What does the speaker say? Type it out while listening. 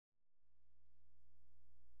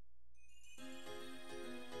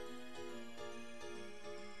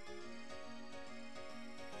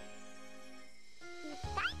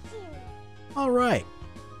Alright,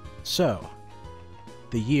 so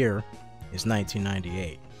the year is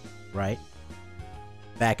 1998, right?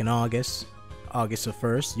 Back in August the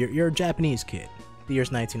 1st, you're a Japanese kid. The year's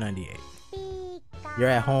 1998. You're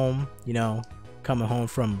at home, you know, coming home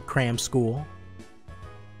from cram school.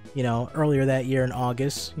 You know, earlier that year in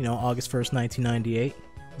August, you know, August 1st, 1998,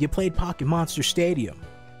 you played Pocket Monster Stadium.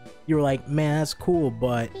 You were like, man, that's cool,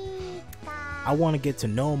 but I want to get to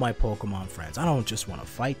know my Pokemon friends. I don't just want to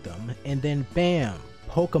fight them. And then, bam,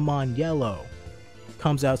 Pokemon Yellow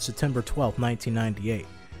comes out September 12th, 1998.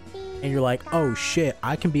 And you're like, oh shit,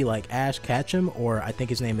 I can be like Ash Ketchum, or I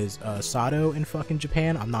think his name is Sato in fucking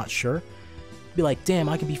Japan, I'm not sure. Be like, damn,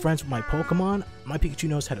 I can be friends with my Pokemon. My Pikachu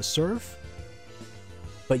knows how to surf.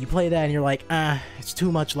 But you play that and you're like, it's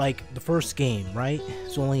too much like the first game, right?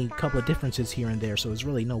 There's only a couple of differences here and there, so there's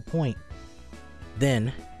really no point.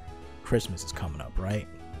 Then, Christmas is coming up, right?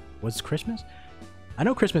 What's Christmas? I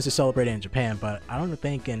know Christmas is celebrated in Japan, but I don't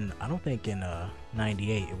think in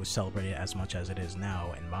 98 it was celebrated as much as it is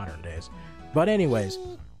now in modern days. But anyways,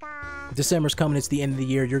 December's coming, it's the end of the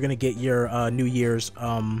year. You're gonna get your New Year's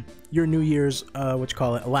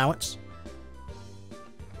allowance.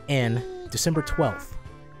 And December 12th,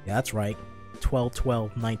 yeah, that's right,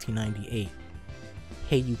 12/12/1998,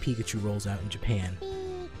 Hey You Pikachu rolls out in Japan.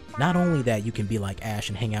 Not only that, you can be like Ash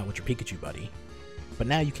and hang out with your Pikachu buddy, but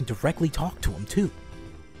now you can directly talk to him too.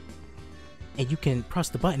 And you can press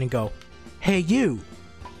the button and go, hey you,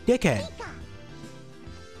 dickhead.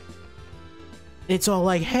 It's all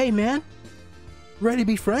like, hey man, ready to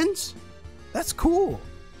be friends? That's cool.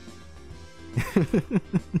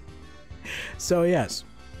 So yes,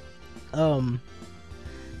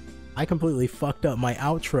 I completely fucked up my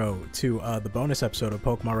outro to the bonus episode of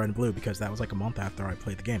Pokemon Red and Blue because that was like a month after I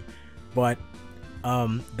played the game. But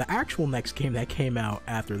the actual next game that came out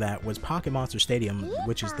after that was Pocket Monster Stadium,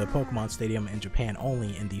 which is the Pokemon Stadium in Japan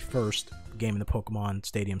only, in the first game in the Pokemon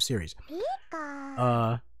Stadium series.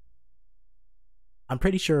 I'm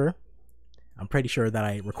pretty sure that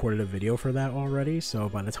I recorded a video for that already, so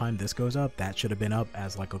by the time this goes up, that should have been up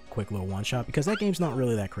as like a quick little one-shot, because that game's not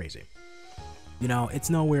really that crazy. You know, it's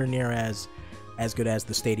nowhere near as good as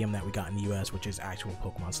the stadium that we got in the US, which is actual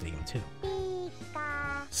Pokemon Stadium 2.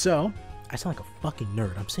 So, I sound like a fucking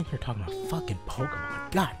nerd. I'm sitting here talking about fucking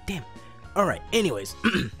Pokemon. God damn it. Alright, anyways.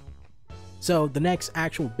 So, the next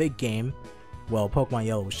actual big game, well, Pokemon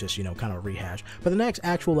Yellow was just, you know, kind of a rehash. But the next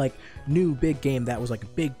actual, like, new big game that was, like, a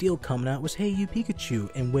big deal coming out was Hey You Pikachu,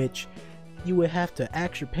 in which you would have to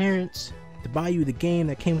ask your parents to buy you the game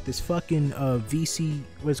that came with this fucking, VC,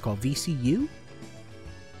 what is it called, VCU?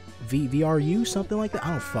 VRU, something like that?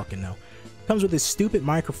 I don't fucking know. Comes with this stupid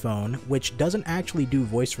microphone, which doesn't actually do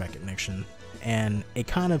voice recognition, and it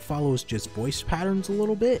kind of follows just voice patterns a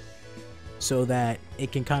little bit, so that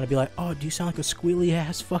it can kind of be like, oh, do you sound like a squealy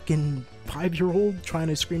ass fucking 5-year-old trying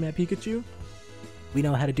to scream at Pikachu? We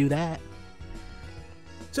know how to do that.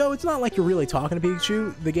 So it's not like you're really talking to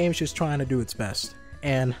Pikachu, the game's just trying to do its best.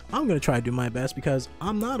 And I'm gonna try to do my best because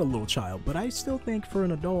I'm not a little child, but I still think for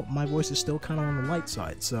an adult, my voice is still kind of on the light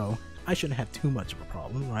side, so I shouldn't have too much of a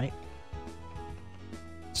problem, right?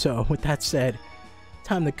 So, with that said,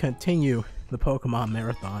 time to continue the Pokemon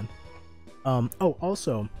Marathon. Oh,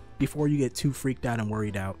 also, before you get too freaked out and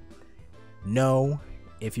worried out, no,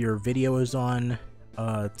 if your video is on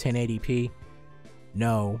 1080p,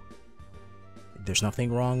 no, there's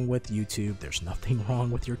nothing wrong with YouTube, there's nothing wrong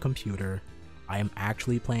with your computer. I am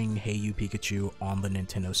actually playing Hey You Pikachu on the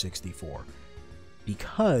Nintendo 64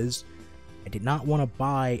 because I did not want to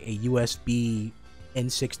buy a USB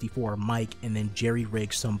N64 mic and then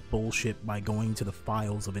jerry-rig some bullshit by going to the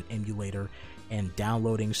files of an emulator and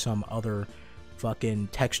downloading some other fucking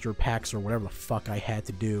texture packs or whatever the fuck I had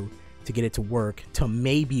to do to get it to work, to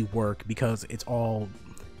maybe work, because it's all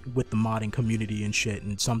with the modding community and shit,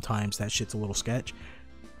 and sometimes that shit's a little sketch.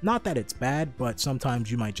 Not that it's bad, but sometimes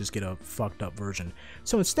you might just get a fucked up version.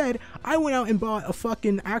 So instead, I went out and bought a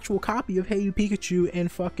fucking actual copy of Hey You Pikachu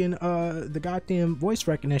and fucking the goddamn voice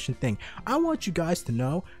recognition thing. I want you guys to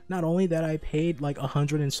know, not only that I paid like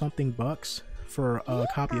 $100 and something bucks for a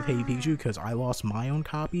copy of Hey You Pikachu because I lost my own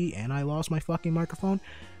copy and I lost my fucking microphone,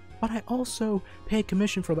 but I also paid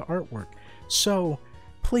commission for the artwork. So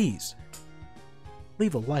please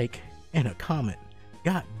leave a like and a comment.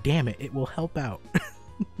 God damn it, it will help out.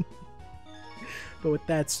 But with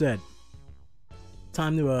that said,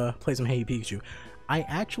 time to play some Hey You Pikachu. I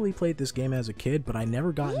actually played this game as a kid, but I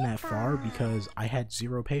never gotten that far because I had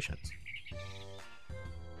zero patience.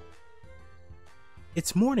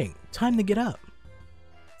 It's morning, time to get up.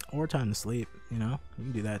 Or time to sleep, you know, you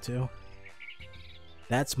can do that too.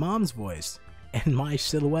 That's Mom's voice. and my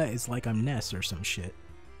silhouette is like I'm Ness or some shit.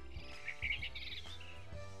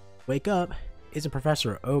 Wake up! Isn't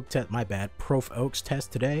Professor Oak my bad, Prof Oak's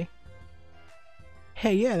test today?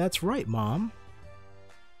 Hey, yeah, that's right, Mom.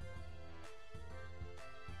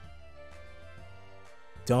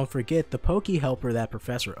 Don't forget the PokéHelper that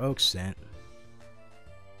Professor Oak sent.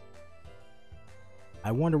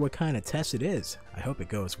 I wonder what kind of test it is. I hope it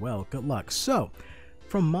goes well. Good luck. So,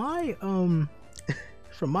 from my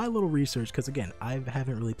from my little research, because again, I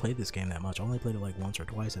haven't really played this game that much. I only played it like once or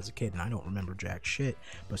twice as a kid, and I don't remember jack shit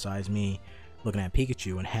besides me looking at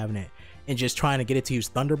Pikachu and having it and just trying to get it to use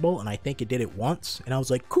Thunderbolt, and I think it did it once, and I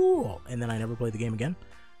was like, cool, and then I never played the game again.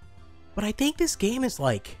 But I think this game is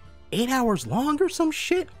like 8 hours long or some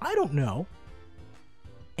shit. I don't know.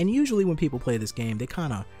 And usually when people play this game, they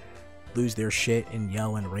kind of lose their shit and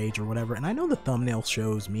yell and rage or whatever, and I know the thumbnail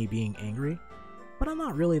shows me being angry, but I'm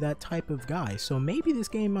not really that type of guy, so maybe this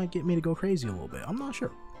game might get me to go crazy a little bit. I'm not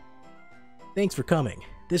sure. Thanks for coming.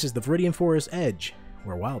 This is the Viridian Forest Edge,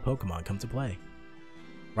 where wild Pokemon come to play.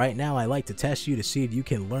 Right now, I like to test you to see if you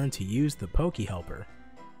can learn to use the PokéHelper.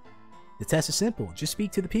 The test is simple. Just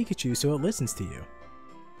speak to the Pikachu so it listens to you.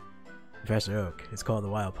 Professor Oak, it's called the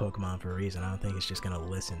wild Pokemon for a reason. I don't think it's just gonna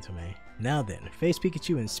listen to me. Now then, face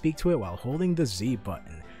Pikachu and speak to it while holding the Z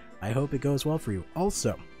button. I hope it goes well for you.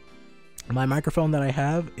 Also, my microphone that I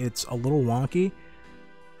have, it's a little wonky,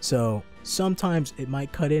 so sometimes it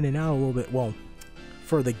might cut in and out a little bit. Well,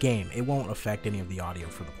 for the game, it won't affect any of the audio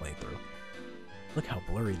for the playthrough. Look how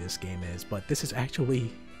blurry this game is, but this is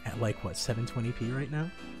actually at like, what, 720p right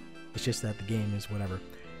now? It's just that the game is whatever.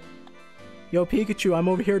 Yo, Pikachu, I'm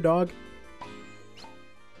over here, dog.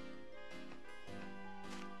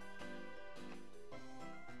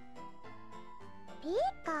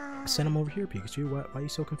 I sent him over here, Pikachu. Why are you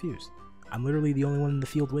so confused? I'm literally the only one in the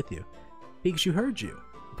field with you. Pikachu heard you.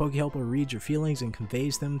 The PokéHelper reads your feelings and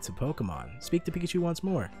conveys them to Pokemon. Speak to Pikachu once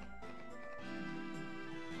more.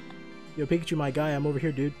 Yo, Pikachu, my guy, I'm over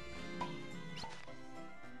here, dude.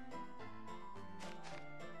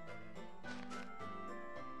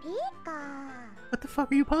 What the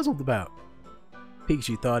fuck are you puzzled about?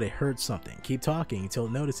 Pikachu thought it heard something. Keep talking until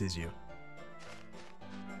it notices you.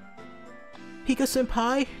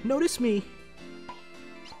 Pika-senpai, notice me!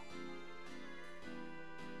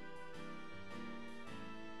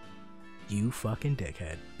 You fucking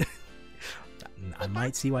dickhead. I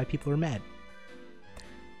might see why people are mad.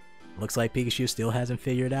 Looks like Pikachu still hasn't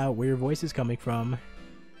figured out where your voice is coming from.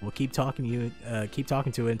 We'll keep talking to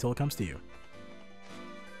it until it comes to you.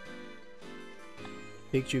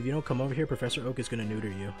 Pikachu, if you don't come over here, Professor Oak is gonna neuter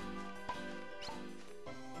you.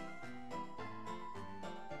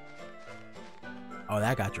 Oh,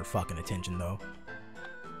 that got your fucking attention, though.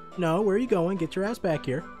 No, where are you going? Get your ass back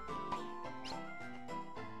here.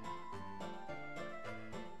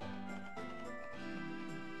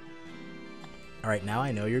 Alright, now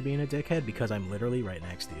I know you're being a dickhead because I'm literally right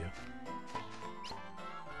next to you.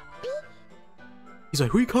 He's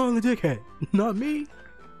like, who are you calling a dickhead? Not me!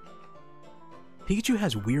 Pikachu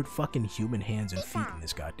has weird fucking human hands and feet in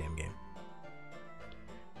this goddamn game.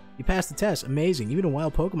 You passed the test. Amazing. Even a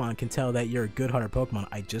wild Pokemon can tell that you're a good-hearted Pokemon.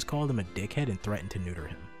 I just called him a dickhead and threatened to neuter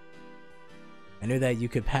him. I knew that you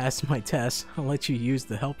could pass my test. I'll let you use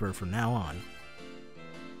the helper from now on.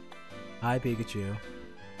 Hi, Pikachu.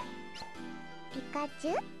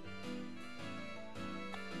 Pikachu?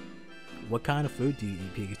 What kind of food do you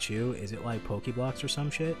eat, Pikachu? Is it like Pokeblocks or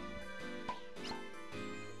some shit?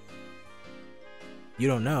 You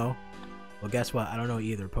don't know? Well, guess what? I don't know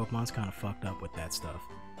either. Pokemon's kind of fucked up with that stuff.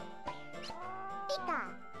 Pika.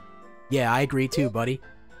 Yeah, I agree too, buddy.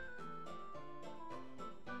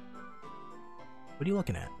 What are you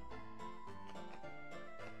looking at?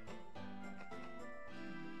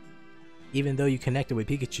 Even though you connected with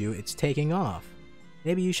Pikachu, it's taking off.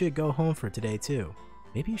 Maybe you should go home for today too.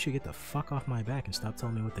 Maybe you should get the fuck off my back and stop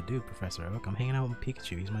telling me what to do, Professor Oak. I'm hanging out with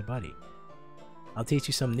Pikachu, he's my buddy. I'll teach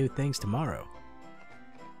you some new things tomorrow.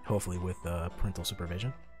 Hopefully with parental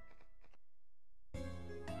supervision.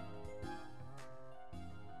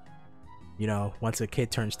 You know, once a kid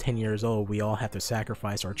turns 10 years old, we all have to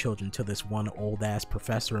sacrifice our children to this one old-ass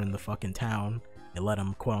professor in the fucking town and let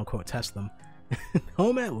him quote-unquote test them.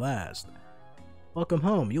 Home at last. Welcome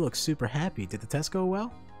home. You look super happy. Did the test go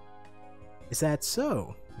well? Is that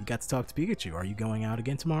so? You got to talk to Pikachu. Are you going out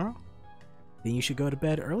again tomorrow? Then you should go to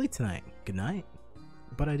bed early tonight. Good night.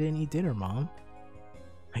 But I didn't eat dinner, Mom.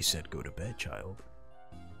 I said go to bed, child.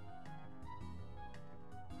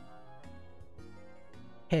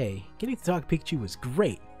 Hey, getting to talk to Pikachu was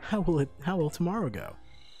great. How will tomorrow go?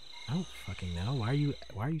 I don't fucking know. Why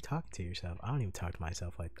are you talking to yourself? I don't even talk to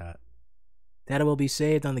myself like that. Data will be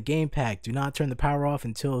saved on the game pack. Do not turn the power off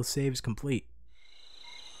until the save is complete.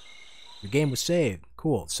 Your game was saved.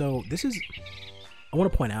 Cool. So this is... I want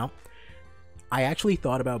to point out, I actually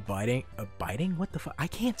thought about biting... biting? What the fuck? I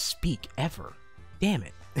can't speak ever. Damn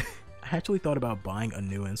it. I actually thought about buying a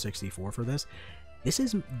new N64 for this. This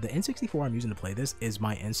is... The N64 I'm using to play this is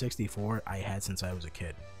my N64 I had since I was a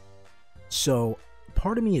kid. So...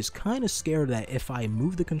 part of me is kind of scared that if I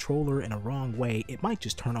move the controller in a wrong way, it might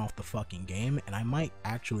just turn off the fucking game, and I might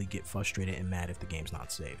actually get frustrated and mad if the game's not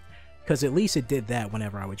saved. Because at least it did that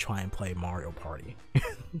whenever I would try and play Mario Party.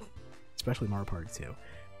 Especially Mario Party 2.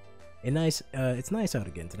 It's nice out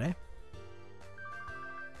again today.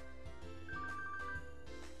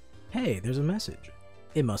 Hey, there's a message.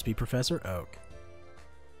 It must be Professor Oak.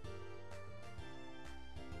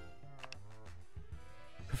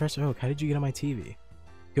 Professor Oak, how did you get on my TV?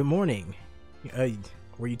 Good morning.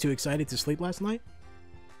 Were you too excited to sleep last night?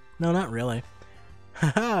 No, not really.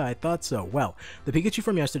 Haha, I thought so. Well, the Pikachu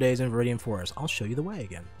from yesterday is in Viridian Forest. I'll show you the way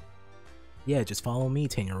again. Yeah, just follow me,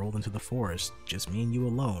 10-year-old, into the forest. Just me and you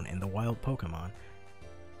alone and the wild Pokemon.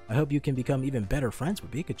 I hope you can become even better friends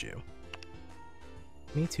with Pikachu.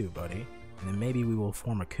 Me too, buddy. And then maybe we will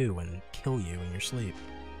form a coup and kill you in your sleep.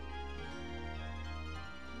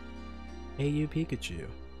 Hey you, Pikachu.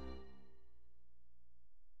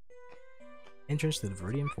 Entrance to the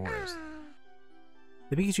Viridian Forest.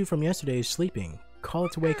 The Pikachu from yesterday is sleeping. Call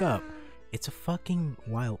it to wake up. It's a fucking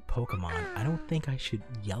wild Pokemon. I don't think I should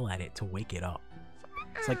yell at it to wake it up.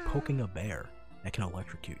 It's like poking a bear that can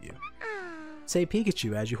electrocute you. Say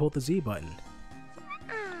Pikachu as you hold the Z button.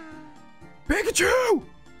 Pikachu!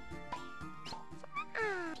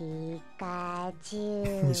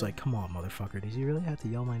 Pikachu. He's like, come on, motherfucker. Does he really have to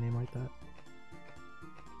yell my name like that?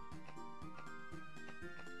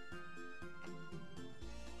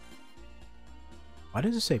 Why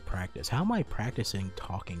does it say practice? How am I practicing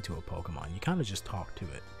talking to a Pokemon? You kind of just talk to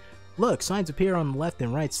it. Look, signs appear on the left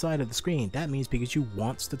and right side of the screen. That means Pikachu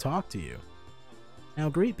wants to talk to you. Now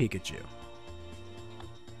greet Pikachu.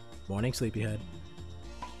 Morning, sleepyhead.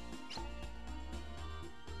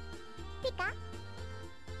 Pika.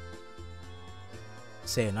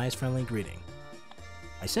 Say a nice friendly greeting.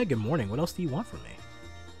 I said good morning. What else do you want from me?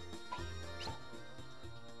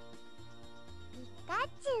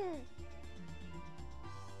 Pikachu.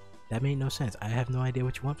 That made no sense. I have no idea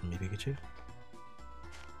what you want from me, Pikachu.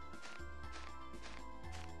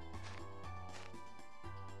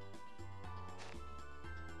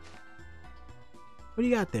 What do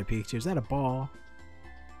you got there, Pikachu? Is that a ball?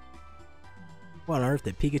 What on earth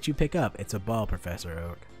did Pikachu pick up? It's a ball, Professor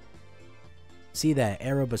Oak. See that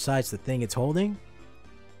arrow besides the thing it's holding?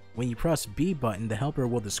 When you press B button, the helper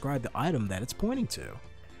will describe the item that it's pointing to.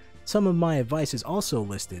 Some of my advice is also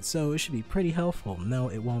listed, so it should be pretty helpful. No,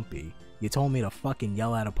 it won't be. You told me to fucking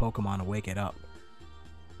yell at a Pokemon to wake it up.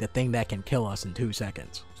 The thing that can kill us in 2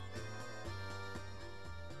 seconds.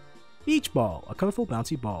 Beach ball, a colorful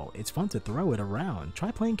bouncy ball. It's fun to throw it around.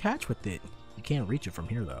 Try playing catch with it. You can't reach it from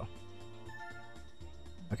here though.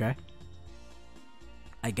 Okay.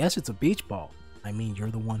 I guess it's a beach ball. I mean,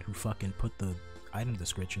 you're the one who fucking put the item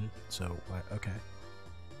description, so okay.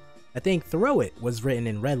 I think throw it was written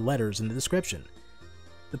in red letters in the description.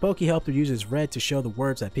 The PokéHelper uses red to show the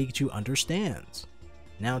words that Pikachu understands.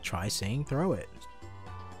 Now try saying throw it.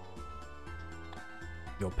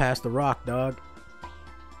 You'll pass the rock, dog.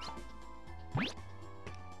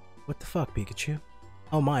 What the fuck, Pikachu?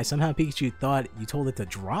 Oh my, somehow Pikachu thought you told it to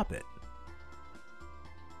drop it.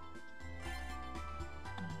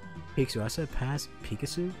 Pikachu, I said pass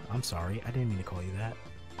Pikachu? I'm sorry, I didn't mean to call you that.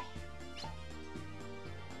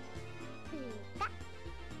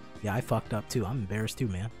 Yeah, I fucked up too. I'm embarrassed too,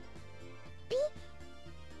 man.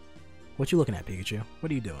 What you looking at, Pikachu?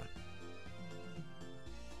 What are you doing?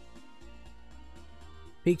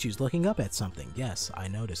 Pikachu's looking up at something. Yes, I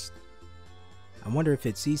noticed. I wonder if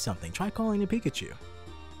it sees something. Try calling to Pikachu.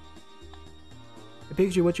 Hey,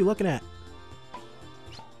 Pikachu, what you looking at?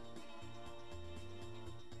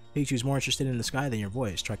 Pikachu's more interested in the sky than your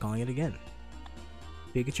voice. Try calling it again.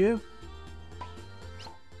 Pikachu?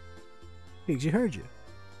 Pikachu heard you.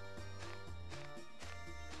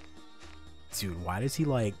 Dude, why does he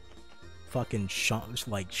like fucking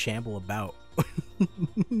shamble about?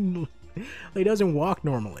 He doesn't walk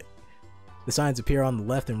normally. The signs appear on the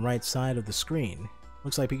left and right side of the screen.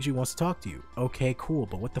 Looks like Pikachu wants to talk to you. Okay, cool,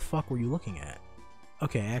 but what the fuck were you looking at?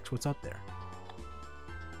 Okay, Ax, what's up there?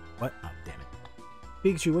 What? Oh, damn it.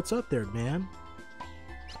 Pikachu, what's up there, man?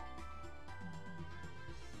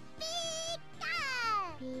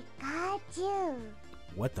 Pikachu.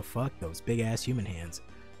 What the fuck? Those big ass human hands.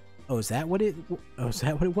 Oh, is that what it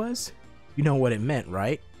was? You know what it meant,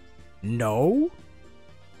 right? No?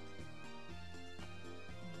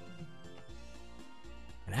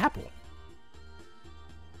 An apple.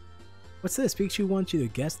 What's this? Pikachu wants you to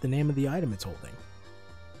guess the name of the item it's holding.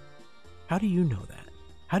 How do you know that?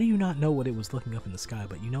 How do you not know what it was looking up in the sky,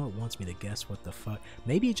 but you know it wants me to guess what the fuck?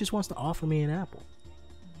 Maybe it just wants to offer me an apple.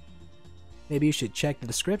 Maybe you should check the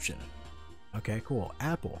description. Okay, cool.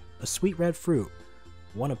 Apple. A sweet red fruit.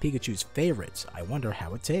 One of Pikachu's favorites. I wonder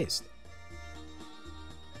how it tastes.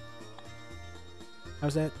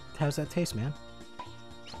 How's that taste, man?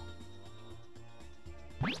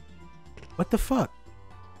 What the fuck?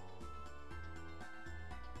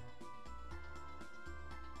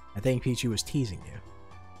 I think Pikachu was teasing you.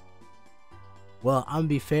 Well, I'm gonna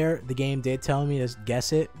be fair, the game did tell me to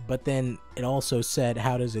guess it, but then it also said,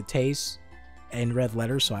 how does it taste? In red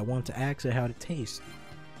letters, so I want to ask it how it tastes.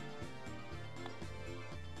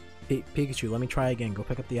 Pikachu, let me try again. Go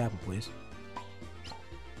pick up the apple, please.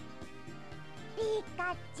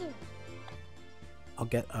 Pikachu. I'll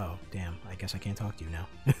get... Oh, damn. I guess I can't talk to you now.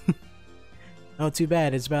 Oh, too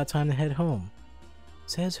bad. It's about time to head home.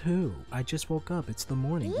 Says who? I just woke up. It's the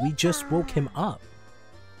morning. We just woke him up.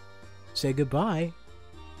 Say goodbye.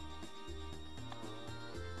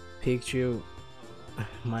 Pikachu,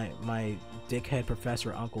 my dickhead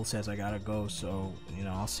professor uncle says I gotta go, so, you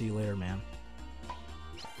know, I'll see you later, man.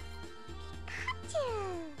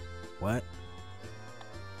 What?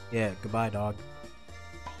 Yeah, goodbye, dog.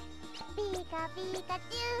 Pikachu.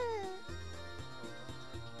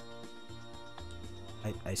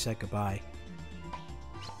 I said goodbye.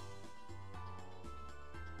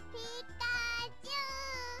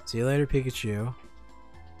 See you later, Pikachu.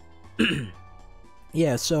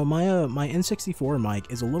 Yeah, so my N64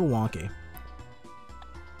 mic is a little wonky.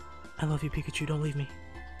 I love you, Pikachu. Don't leave me.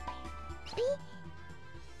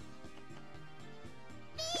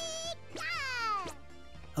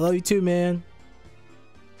 I love you too, man.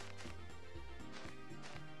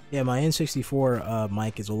 Yeah, my N64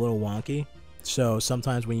 mic is a little wonky. So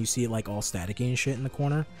sometimes when you see it like all staticky and shit in the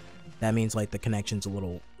corner, that means like the connection's a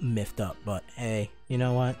little miffed up. But hey, you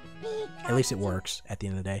know what? At least it works at the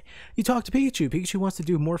end of the day. You talk to Pikachu. Pikachu wants to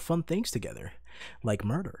do more fun things together. Like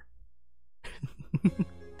murder.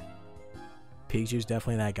 Pikachu's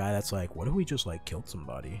definitely that guy that's like, what if we just like killed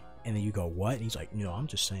somebody? And then you go, what? And he's like, you know, I'm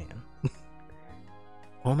just saying.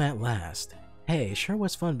 Home at last. Hey, it sure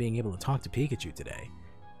was fun being able to talk to Pikachu today.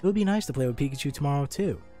 It would be nice to play with Pikachu tomorrow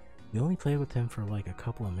too. We only played with him for like a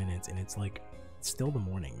couple of minutes and it's like, it's still the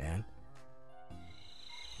morning, man.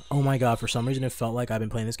 Oh my god, for some reason it felt like I've been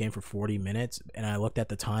playing this game for 40 minutes and I looked at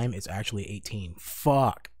the time, it's actually 18.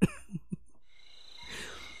 Fuck.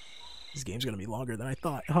 This game's gonna be longer than I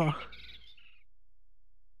thought, huh?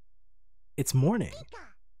 It's morning.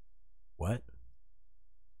 What?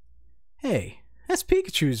 Hey, that's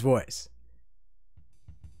Pikachu's voice.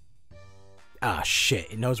 Ah,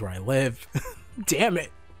 shit, it knows where I live. Damn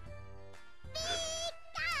it.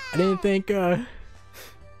 I didn't think, you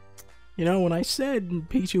know, when I said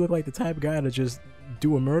Pikachu looked like the type of guy to just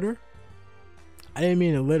do a murder, I didn't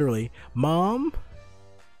mean it literally. Mom,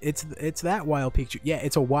 it's that wild Pikachu. Yeah,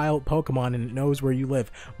 it's a wild Pokemon and it knows where you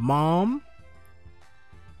live. Mom,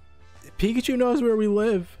 Pikachu knows where we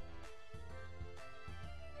live.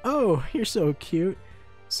 Oh, you're so cute.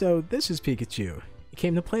 So this is Pikachu. It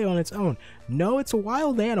came to play on its own. No, it's a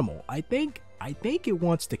wild animal. I think it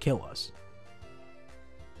wants to kill us.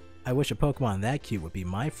 I wish a Pokemon that cute would be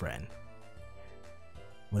my friend.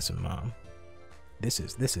 Listen, Mom. This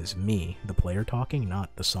is me, the player talking,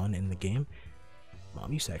 not the son in the game.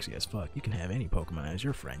 Mom, you sexy as fuck. You can have any Pokemon as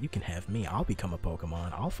your friend. You can have me. I'll become a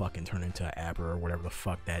Pokemon. I'll fucking turn into an Abra or whatever the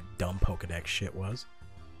fuck that dumb Pokedex shit was.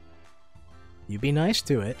 You be nice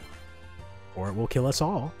to it, or it will kill us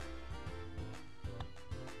all.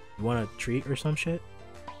 You want a treat or some shit?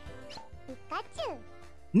 Pikachu.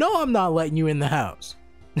 No, I'm not letting you in the house.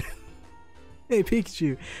 Hey,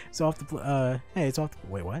 Pikachu. It's off to play. Hey, it's off to...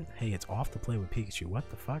 Wait, what? Hey, it's off to play with Pikachu. What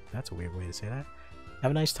the fuck? That's a weird way to say that.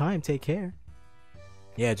 Have a nice time. Take care.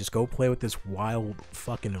 Yeah, just go play with this wild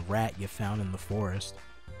fucking rat you found in the forest.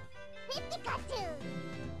 Pikachu.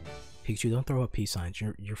 Pikachu, don't throw up peace signs.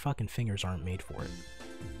 Your fucking fingers aren't made for it.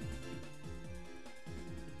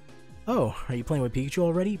 Oh, are you playing with Pikachu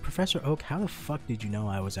already? Professor Oak, how the fuck did you know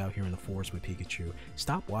I was out here in the forest with Pikachu?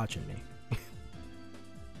 Stop watching me.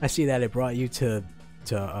 I see that it brought you to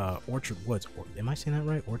Orchard Woods. Am I saying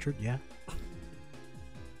that right? Orchard? Yeah?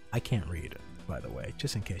 I can't read, by the way,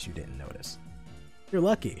 just in case you didn't notice. You're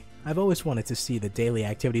lucky. I've always wanted to see the daily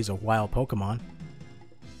activities of wild Pokemon.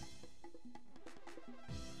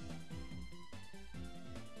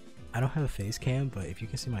 I don't have a face cam, but if you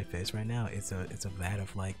can see my face right now, it's a vat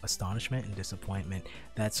of like astonishment and disappointment.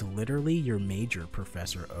 That's literally your major,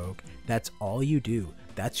 Professor Oak. That's all you do.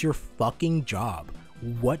 That's your fucking job.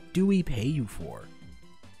 What do we pay you for?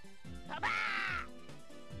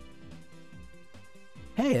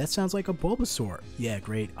 Hey, that sounds like a Bulbasaur. Yeah,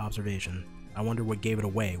 great observation. I wonder what gave it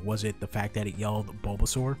away. Was it the fact that it yelled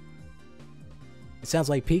Bulbasaur? It sounds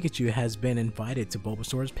like Pikachu has been invited to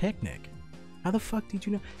Bulbasaur's picnic. How the fuck did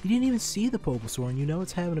you know? You didn't even see the Bulbasaur and you know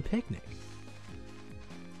it's having a picnic.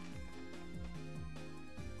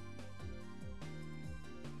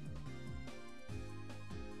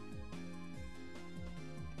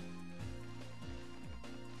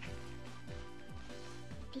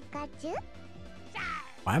 Pikachu?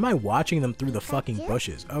 Why am I watching them through the fucking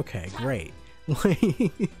bushes? Okay, great.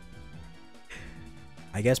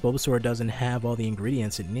 I guess Bulbasaur doesn't have all the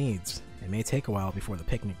ingredients it needs. It may take a while before the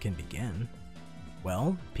picnic can begin.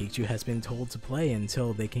 Well, Pikachu has been told to play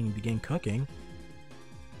until they can begin cooking.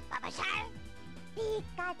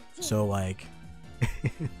 So, like,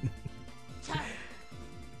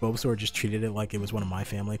 Bulbasaur just treated it like it was one of my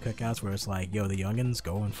family cookouts where it's like, yo, the youngins,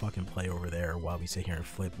 go and fucking play over there while we sit here and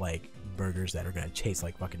flip, like, burgers that are gonna taste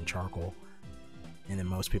like fucking charcoal. And then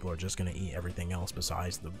most people are just gonna eat everything else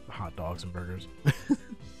besides the hot dogs and burgers.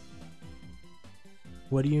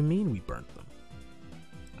 What do you mean we burnt them?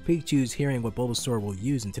 Pikachu's hearing what Bulbasaur will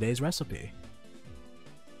use in today's recipe.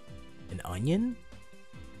 An onion?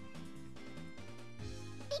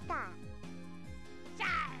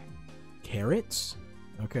 Carrots?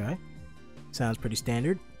 Okay. Sounds pretty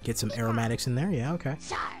standard. Get some aromatics in there, yeah, okay.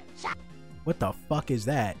 What the fuck is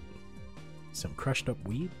that? Some crushed up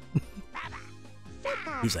weed?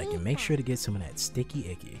 He's like, and make sure to get some of that sticky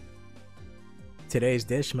icky. Today's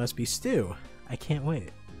dish must be stew. I can't wait.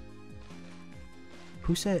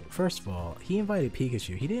 Who said, first of all, he invited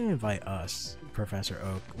Pikachu. He didn't invite us, Professor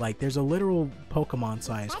Oak. Like, there's a literal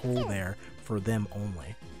Pokemon-sized hole there for them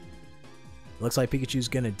only. Looks like Pikachu's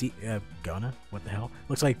what the hell?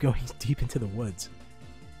 Looks like going deep into the woods,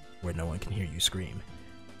 where no one can hear you scream.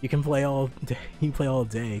 You can play all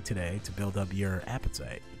day today to build up your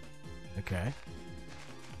appetite. Okay.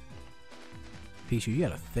 Pikachu, you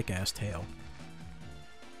got a thick-ass tail.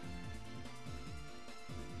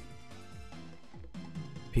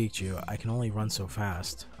 Pikachu, I can only run so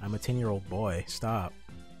fast. I'm a 10-year-old boy. Stop.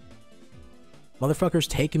 Motherfucker's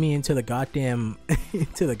taking me into the goddamn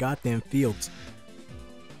fields.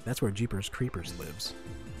 That's where Jeepers Creepers lives.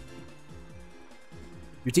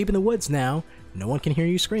 You're deep in the woods now. No one can hear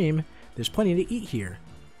you scream. There's plenty to eat here.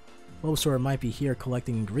 Bulbasaur might be here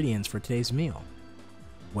collecting ingredients for today's meal.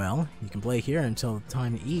 Well, you can play here until the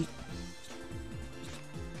time to eat.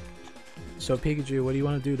 So Pikachu, what do you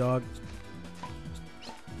want to do, dog?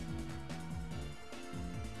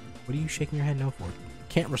 What are you shaking your head no for?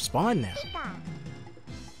 Can't respond now.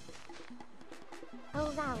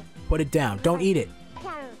 Put it down. Don't eat it.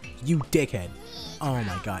 You dickhead. Oh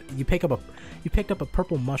my god. You picked up a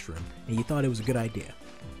purple mushroom and you thought it was a good idea.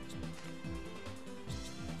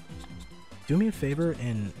 Do me a favor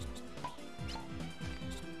and...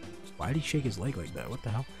 Why did he shake his leg like that? What the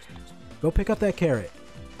hell? Go pick up that carrot.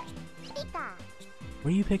 What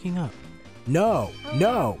are you picking up? No!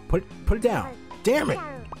 No! Put it down. Damn it!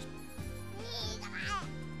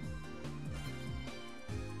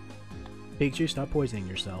 Pikachu, stop poisoning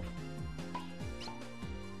yourself.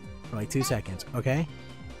 For like 2 seconds, okay?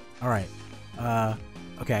 Alright.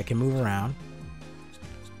 Okay, I can move around.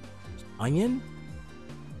 Onion?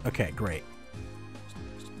 Okay, great.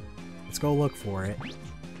 Let's go look for it.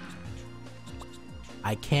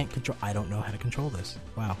 I can't control- I don't know how to control this.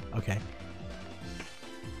 Wow, okay.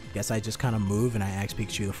 Guess I just kind of move and I ask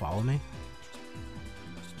Pikachu to follow me.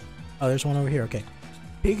 Oh, there's one over here, okay.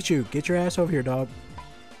 Pikachu, get your ass over here, dog.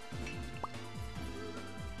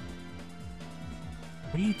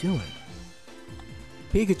 What are you doing?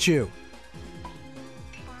 Pikachu! You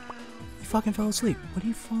fucking fell asleep. What are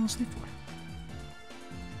you falling asleep for?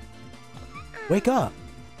 Wake up!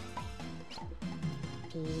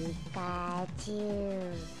 Pikachu.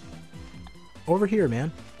 Over here,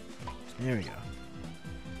 man. There we go.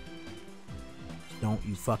 Don't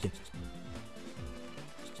you fucking...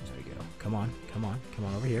 There we go. Come on, come on, come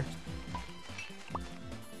on over here.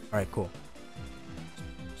 Alright, cool.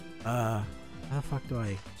 How the fuck do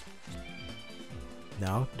I...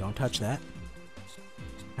 No, don't touch that.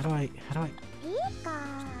 How do I... Pika.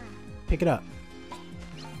 Pick it up.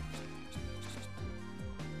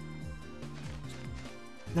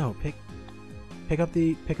 No, pick up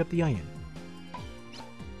the onion.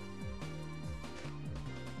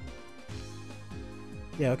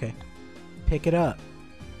 Yeah, okay. Pick it up.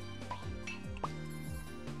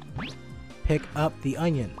 Pick up the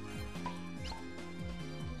onion.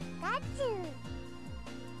 Pikachu.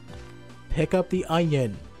 Pick up the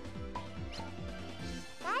onion.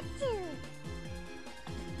 Pikachu.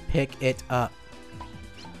 Pick it up.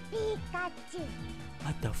 Pikachu.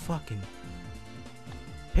 What the fucking...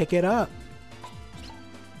 Pick it up.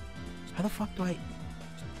 How the fuck do I...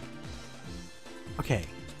 Okay.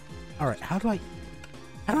 Alright, how do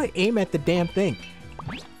I aim at the damn thing?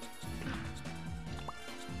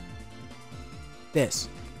 This.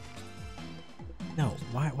 No,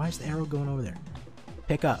 why is the arrow going over there?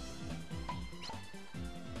 Pick up.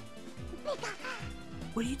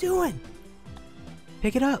 What are you doing?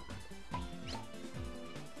 Pick it up.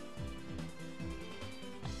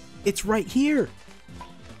 It's right here.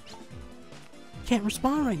 Can't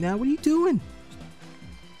respond right now. What are you doing?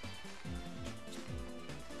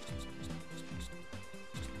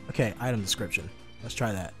 Okay, item description. Let's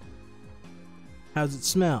try that. How does it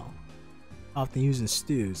smell? Often used in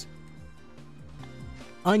stews.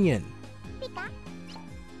 Onion. Pika.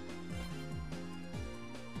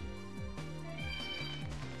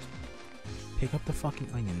 Pick up the fucking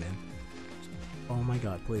onion, man. Oh my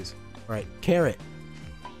god, please. Alright, carrot.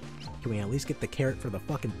 Can we at least get the carrot for the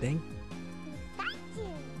fucking thing? Pikachu.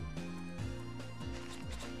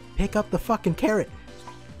 Pick up the fucking carrot!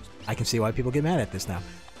 I can see why people get mad at this now.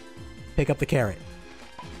 Pick up the carrot.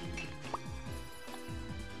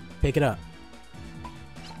 Pick it up.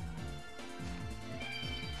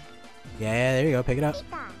 Yeah, there you go. Pick it up.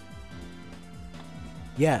 Pika.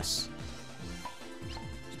 Yes.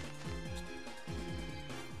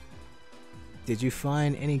 Did you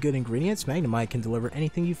find any good ingredients? Magnemite can deliver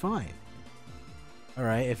anything you find.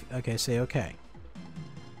 Alright, okay, say okay.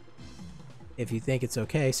 If you think it's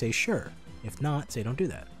okay, say sure. If not, say don't do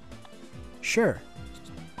that. Sure.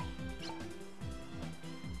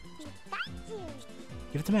 Pikachu.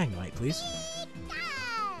 Give it to Magnemite, please. Pika.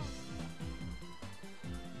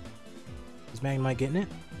 Is Magnemite getting it?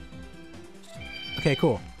 Okay,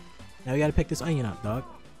 cool. Now we gotta pick this onion up, dog.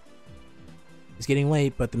 It's getting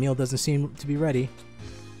late, but the meal doesn't seem to be ready.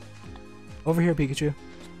 Over here, Pikachu.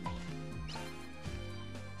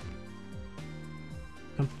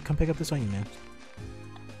 Come pick up this onion, man.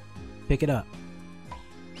 Pick it up.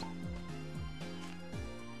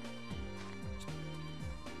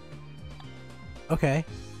 Okay.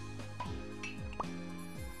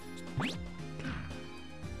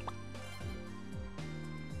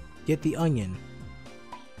 Get the onion.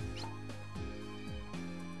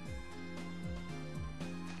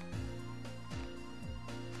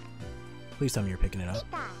 Please tell me you're picking it up.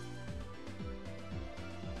 Pika.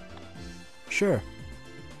 Sure.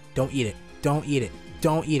 Don't eat it. Don't eat it.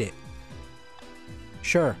 Don't eat it.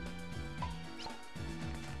 Sure.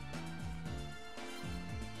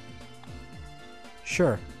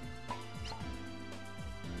 Sure.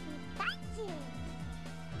 Pikachu.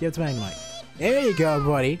 Give it to Magnemite. There you go,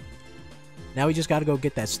 buddy. Now we just gotta go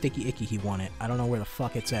get that sticky icky he wanted. I don't know where the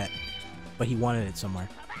fuck it's at, but he wanted it somewhere.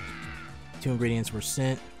 2 ingredients were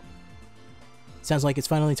sent. Sounds like it's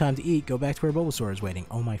finally time to eat. Go back to where Bulbasaur is waiting.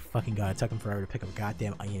 Oh my fucking god, it took him forever to pick up a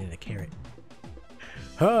goddamn onion and a carrot.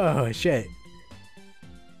 Oh shit.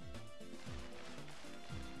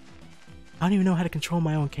 I don't even know how to control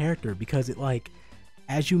my own character because it like,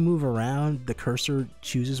 as you move around, the cursor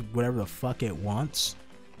chooses whatever the fuck it wants.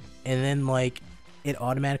 And then like, it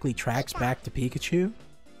automatically tracks back to Pikachu.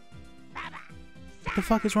 What the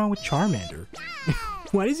fuck is wrong with Charmander?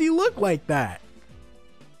 Why does he look like that?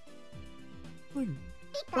 Like,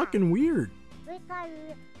 fucking weird.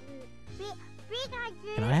 Pikachu.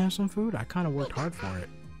 Can I have some food? I kind of worked hard for it.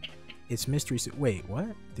 It's mystery soup. Wait, what?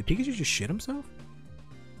 Did Pikachu just shit himself?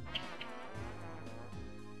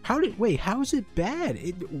 Wait, how is it bad?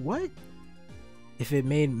 What? If it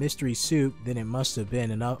made mystery soup, then it must have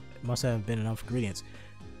been enough ingredients.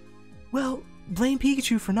 Well, blame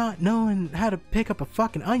Pikachu for not knowing how to pick up a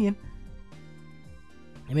fucking onion.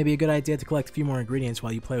 It may be a good idea to collect a few more ingredients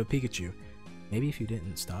while you play with Pikachu. Maybe if you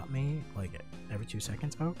didn't stop me, like, every 2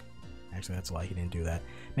 seconds, Oak? Actually, that's a lie, he didn't do that.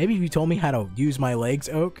 Maybe if you told me how to use my legs,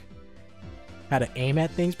 Oak? How to aim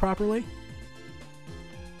at things properly?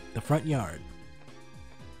 The front yard.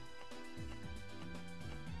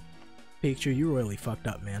 Pikachu, you really fucked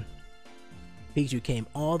up, man. Pikachu came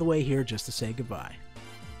all the way here just to say goodbye.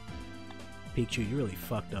 Pikachu, you really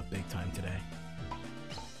fucked up big time today.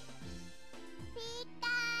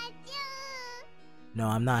 Pikachu. No,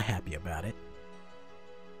 I'm not happy about it.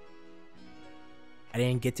 I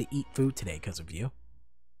didn't get to eat food today because of you.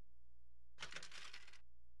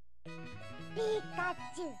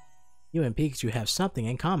 Pikachu. You and Pikachu have something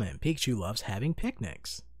in common. Pikachu loves having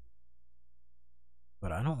picnics.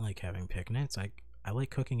 But I don't like having picnics. I like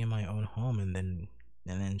cooking in my own home and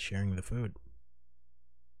then sharing the food.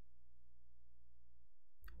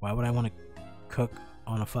 Why would I want to cook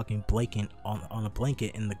on a fucking blanket on a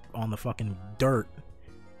blanket on the fucking dirt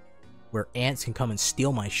where ants can come and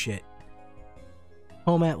steal my shit?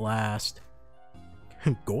 Home at last.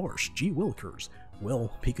 Gosh, gee willikers.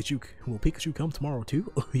 Will Pikachu come tomorrow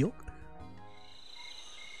too? Yuck.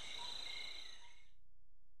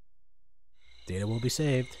 Data will be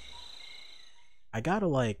saved. I gotta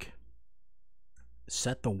like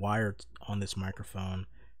set the wire on this microphone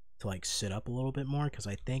to like sit up a little bit more, because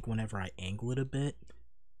I think whenever I angle it a bit,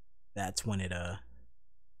 that's when it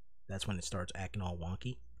starts acting all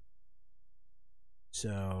wonky.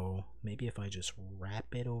 So maybe if I just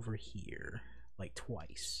wrap it over here like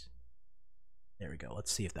twice. There we go.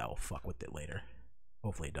 Let's see if that will fuck with it later.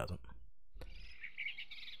 Hopefully it doesn't.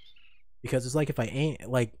 Because it's like if I ain't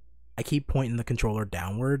like I keep pointing the controller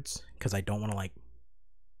downwards because I don't want to like.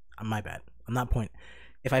 My bad. I'm not pointing.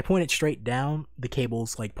 If I point it straight down, the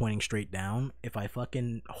cable's like pointing straight down. If I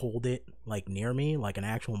fucking hold it like near me, like an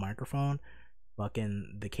actual microphone,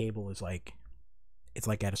 fucking the cable is like, it's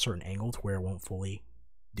like at a certain angle to where it won't fully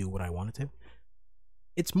do what I want it to.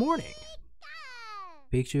 It's morning.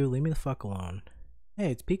 Pikachu, leave me the fuck alone.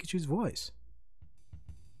 Hey, it's Pikachu's voice.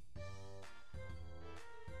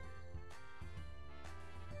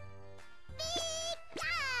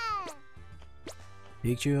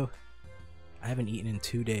 Pikachu, I haven't eaten in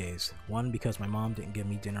 2 days. 1, because my mom didn't give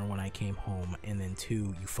me dinner when I came home, and then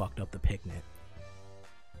 2, you fucked up the picnic.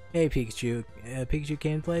 Hey Pikachu, Pikachu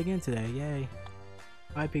came to play again today, yay.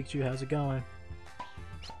 Hi Pikachu, how's it going?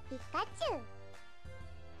 Pikachu.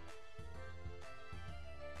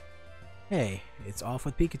 Hey, it's off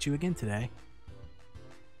with Pikachu again today.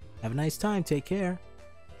 Have a nice time, take care.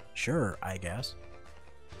 Sure, I guess.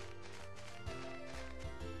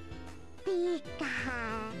 Pika.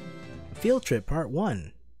 Field trip part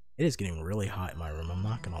 1. It is getting really hot in my room, I'm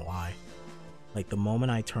not gonna lie. Like the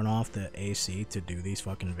moment I turn off the AC to do these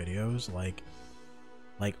fucking videos, like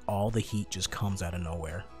all the heat just comes out of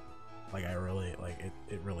nowhere. Like I really, like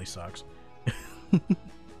it really sucks.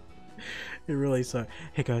 It really sucks.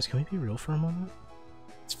 Hey guys, can we be real for a moment?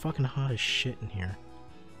 It's fucking hot as shit in here.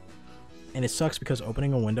 And it sucks because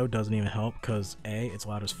opening a window doesn't even help because A, it's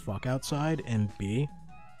loud as fuck outside, and B,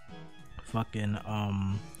 fucking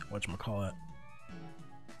whatchamacallit,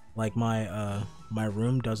 like my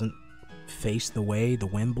room doesn't face the way the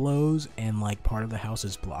wind blows, and like part of the house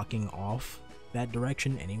is blocking off that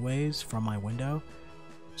direction anyways from my window,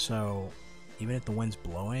 so even if the wind's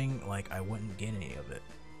blowing, like I wouldn't get any of it.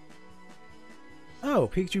 Oh,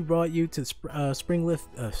 Pikachu brought you to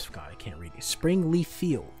Springleaf God, I can't read it. Springleaf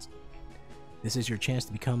Fields. This is your chance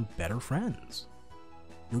to become better friends.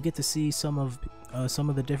 You'll get to see some of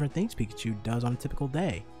the different things Pikachu does on a typical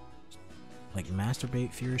day, like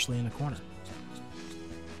masturbate furiously in a corner.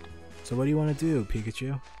 So what do you want to do,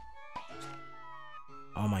 Pikachu?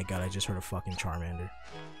 Oh my god, I just heard a fucking Charmander.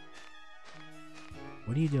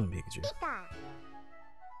 What are you doing, Pikachu? Pika.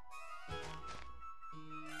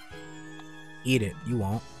 Eat it, you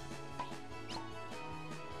won't.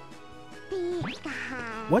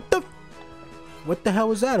 Pika. What the hell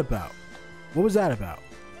was that about? What was that about?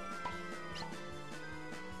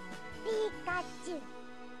 Pikachu.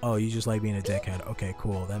 Oh, you just like being a dickhead. Okay,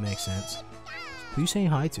 cool, that makes sense. Who are you saying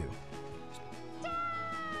hi to?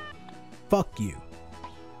 Fuck you.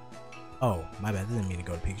 Oh, my bad. I didn't mean to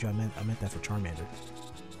go to Pikachu. I meant that for Charmander.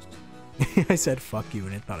 I said fuck you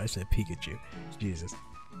and I thought I said Pikachu. Jesus.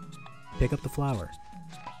 Pick up the flower.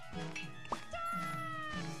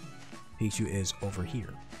 Pikachu is over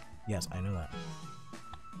here. Yes, I know that.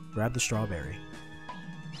 Grab the strawberry.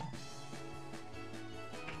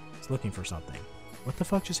 It's looking for something. What the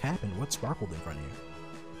fuck just happened? What sparkled in front of you?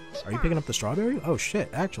 Are you picking up the strawberry? Oh shit,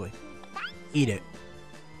 actually. Eat it.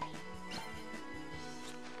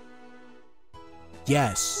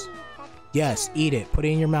 Yes. Yes, eat it. Put it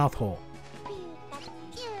in your mouth hole.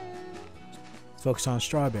 Focus on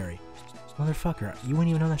strawberry. Motherfucker, you wouldn't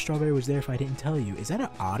even know that strawberry was there if I didn't tell you. Is that an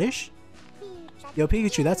oddish? Yo,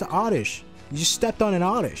 Pikachu, that's an oddish. You just stepped on an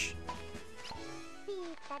oddish.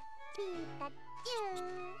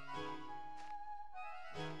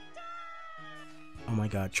 Oh my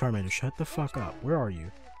god, Charmander, shut the fuck up. Where are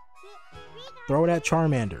you? Throw it at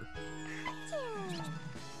Charmander.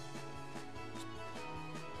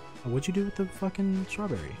 Oh, what'd you do with the fucking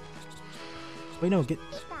strawberry? Wait, no,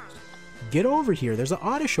 get over here. There's an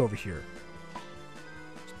oddish over here.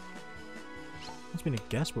 Wants me to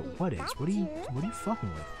guess what is. What are you fucking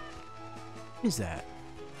with? What is that?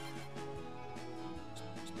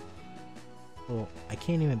 Well, I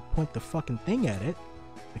can't even point the fucking thing at it.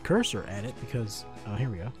 The cursor at it because... Oh, here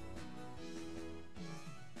we go.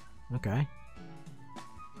 Okay.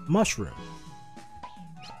 Mushroom.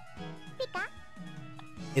 Pika.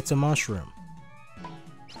 It's a mushroom.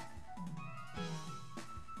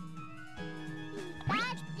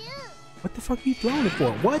 Pikachu. What the fuck are you throwing it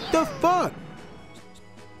for? What the fuck?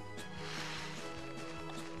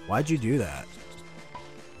 Why'd you do that?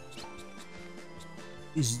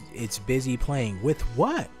 It's busy playing with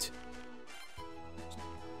what?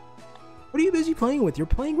 What are you busy playing with? You're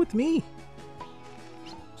playing with me.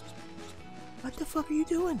 What the fuck are you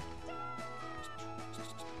doing?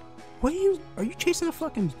 What are you chasing a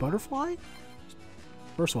fucking butterfly?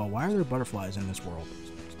 First of all, why are there butterflies in this world?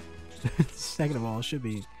 Second of all, it should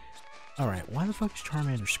be... Alright, why the fuck is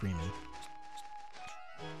Charmander screaming?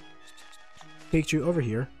 Pikachu, over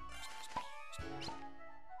here.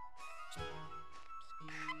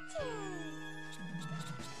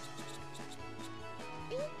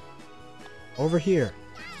 Over here.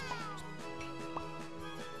 Oh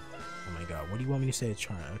my god, what do you want me to say to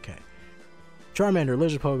Charmander? Okay. Charmander,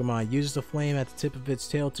 lizard Pokemon, uses the flame at the tip of its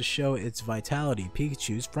tail to show its vitality.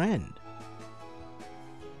 Pikachu's friend.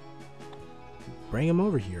 Bring him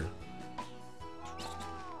over here.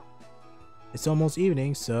 It's almost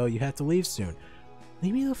evening, so you have to leave soon.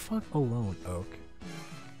 Leave me the fuck alone, Oak.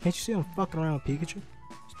 Can't you see I'm fucking around with Pikachu?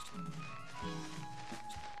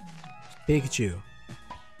 Pikachu,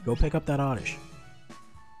 go pick up that Oddish.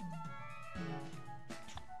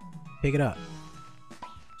 Pick it up.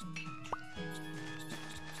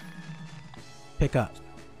 Pick up.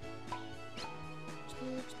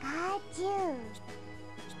 Pikachu.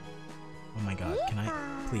 Oh my god, can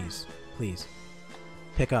I? Please, please.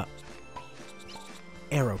 Pick up.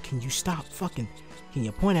 Arrow, can you stop fucking... Can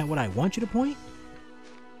you point at what I want you to point?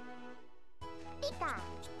 Pika.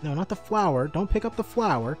 No, not the flower. Don't pick up the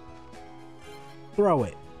flower. Throw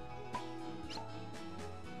it.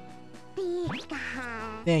 Pika.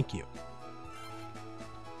 Thank you.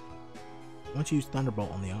 Why don't you use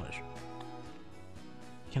Thunderbolt on the Oddish?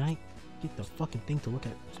 Can I get the fucking thing to look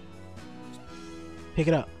at? Pick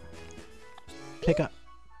it up. Pick up.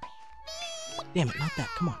 Damn it, not that.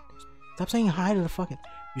 Come on. Stop saying hi to the fucking...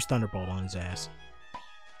 Use Thunderbolt on his ass.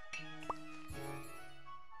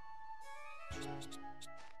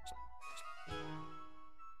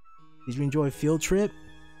 Did you enjoy field trip?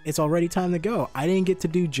 It's already time to go. I didn't get to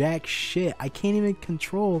do jack shit. I can't even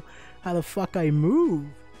control how the fuck I move.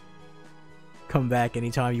 Come back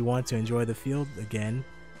anytime you want to enjoy the field again.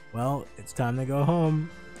 Well, it's time to go home.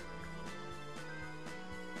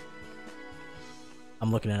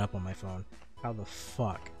 I'm looking it up on my phone. How the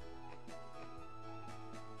fuck?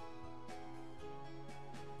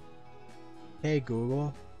 Hey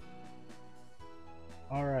Google.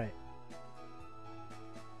 Alright.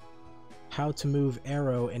 How to move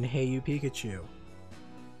arrow in Hey You Pikachu.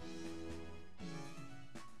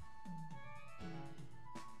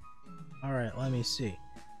 Alright, let me see.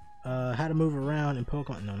 How to move around in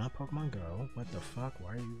Pokemon... No, not Pokemon Go. What the fuck?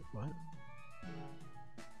 Why are you... What?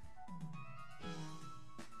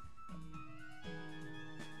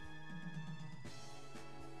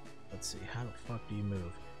 Let's see. How the fuck do you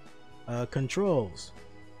move? Controls.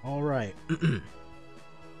 Alright.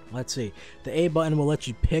 Let's see. The A button will let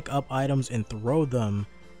you pick up items and throw them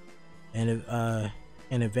and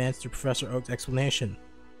advance to Professor Oak's explanation.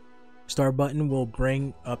 Start button will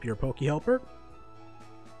bring up your PokéHelper.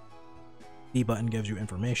 B button gives you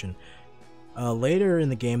information. Later in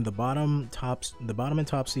the game, the bottom and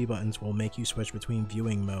top C buttons will make you switch between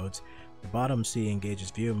viewing modes. The bottom C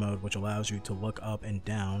engages view mode, which allows you to look up and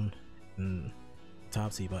down. And the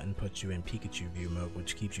top C button puts you in Pikachu view mode,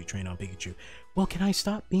 which keeps you trained on Pikachu. Well, can I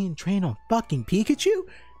stop being trained on fucking Pikachu?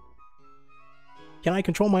 Can I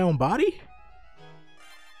control my own body?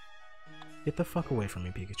 Get the fuck away from me,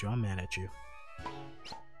 Pikachu. I'm mad at you.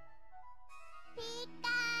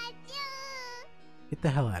 Pikachu. Get the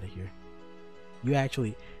hell out of here.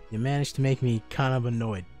 You managed to make me kind of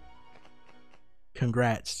annoyed.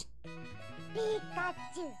 Congrats.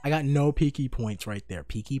 Pikachu. I got no Piki points right there.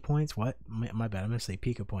 Piki points? What? My bad. I'm gonna say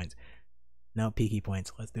Pika points. No, Piki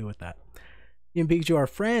points. Let's do with that. You and Pikachu are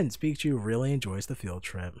friends. Pikachu really enjoys the field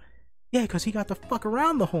trip. Yeah, because he got to fuck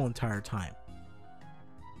around the whole entire time.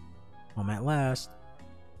 At last.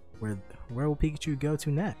 Where will Pikachu go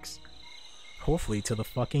to next? Hopefully to the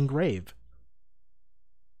fucking grave.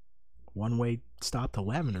 One-way stop to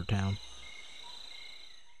Lavender Town.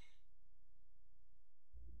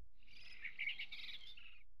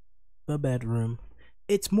 The bedroom.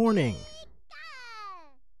 It's morning.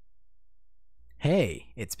 Hey,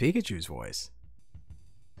 it's Pikachu's voice.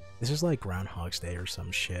 This is like Groundhog's Day or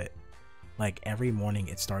some shit. Like every morning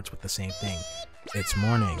it starts with the same thing. It's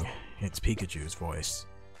morning. It's Pikachu's voice.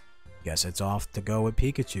 Guess it's off to go with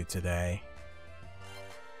Pikachu today.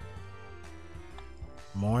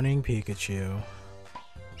 Morning, Pikachu.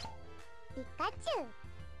 Pikachu.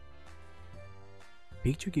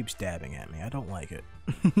 Pikachu keeps dabbing at me. I don't like it.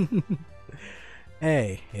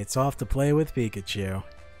 Hey, it's off to play with Pikachu.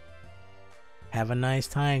 Have a nice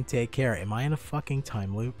time. Take care. Am I in a fucking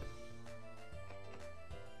time loop?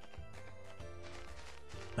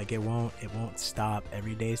 Like it won't stop.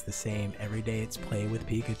 Every day is the same. Every day it's play with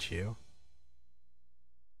Pikachu.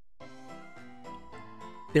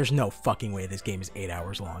 There's no fucking way this game is 8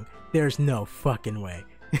 hours long. There's no fucking way.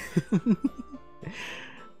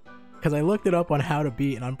 Because I looked it up on how to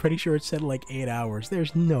beat and I'm pretty sure it said like 8 hours.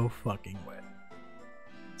 There's no fucking way.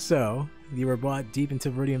 So, you were brought deep into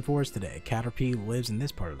Viridian Forest today. Caterpie lives in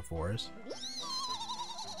this part of the forest.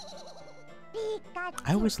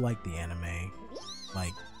 I always liked the anime,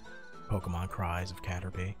 like Pokemon Cries of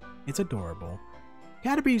Caterpie. It's adorable.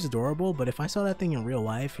 Caterpie's adorable, but if I saw that thing in real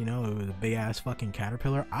life, you know, it was a big ass fucking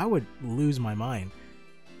caterpillar, I would lose my mind.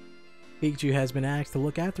 Pikachu has been asked to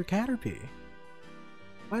look after Caterpie.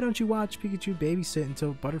 Why don't you watch Pikachu babysit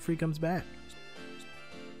until Butterfree comes back?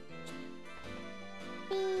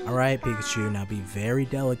 Alright, Pikachu, now be very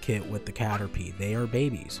delicate with the Caterpie. They are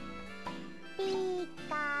babies.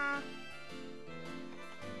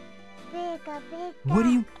 What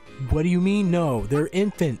do you mean no? They're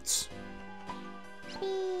infants.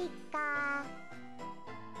 Oh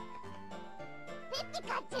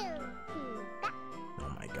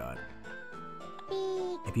my god.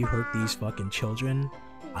 If you hurt these fucking children,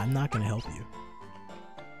 I'm not gonna help you.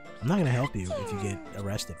 I'm not gonna help you if you get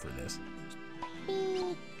arrested for this.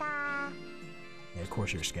 Yeah, of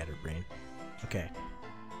course you're scatterbrained. Okay.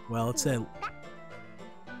 Well, it said...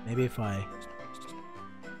 Maybe if I...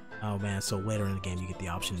 Oh man, so later in the game you get the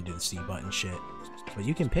option to do the C button shit. But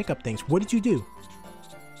you can pick up things. What did you do?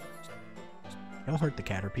 Don't hurt the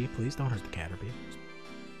Caterpie. Please don't hurt the Caterpie.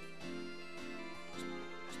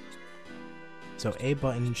 So A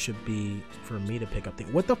button should be for me to pick up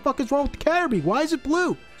things. What the fuck is wrong with the Caterpie? Why is it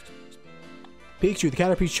blue? Pikachu, the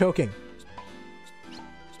Caterpie's choking.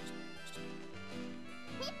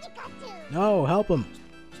 No, help him.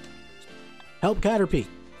 Help Caterpie.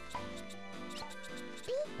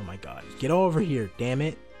 Oh my god. Get over here, damn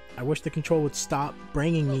it. I wish the control would stop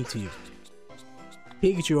bringing me to you.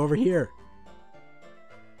 Pikachu, over here.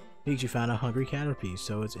 Pikachu found a hungry Caterpie,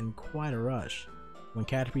 so it's in quite a rush. When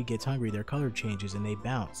Caterpie gets hungry, their color changes and they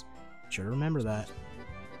bounce. Sure to remember that.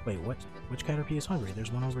 Wait, what? Which Caterpie is hungry?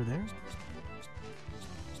 There's one over there?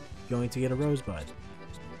 Going to get a rosebud.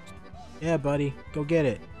 Yeah, buddy. Go get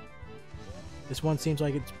it. This one seems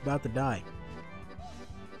like it's about to die.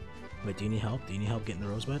 Wait, do you need help? Do you need help getting the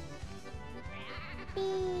rosebud?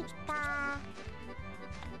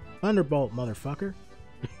 Thunderbolt, motherfucker.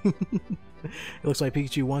 It looks like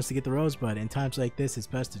Pikachu wants to get the rosebud. In times like this, it's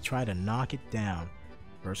best to try to knock it down.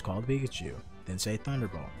 First call Pikachu, then say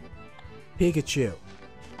Thunderbolt. Pikachu.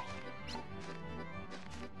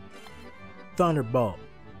 Thunderbolt.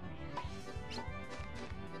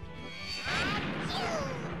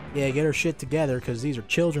 Yeah, get her shit together, because these are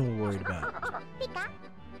children we're worried about.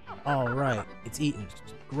 Alright, it's eaten.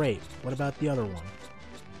 Great. What about the other one?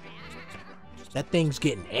 That thing's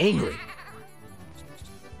getting angry.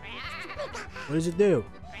 What does it do?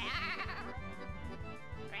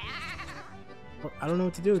 Well, I don't know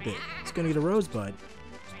what to do with it. It's gonna get a rosebud.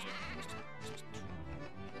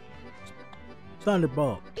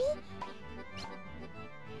 Thunderbolt.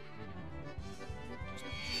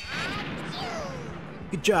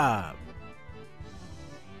 Good job.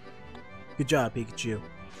 Good job, Pikachu.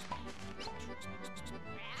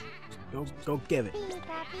 Go give it.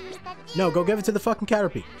 No, go give it to the fucking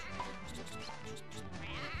Caterpie.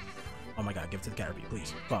 Oh my god, give it to the Caterpie,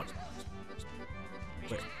 please. Fuck.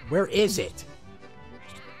 Where is it?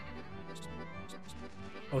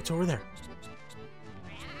 Oh, it's over there.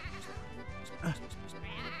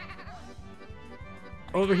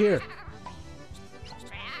 Over here.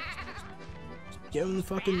 Give him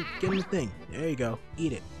the thing. There you go.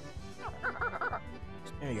 Eat it.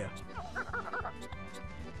 There you go.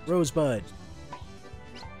 Rosebud.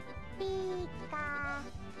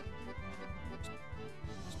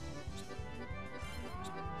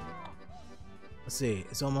 Let's see.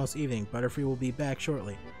 It's almost evening. Butterfree will be back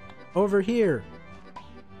shortly. Over here.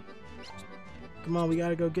 Come on, we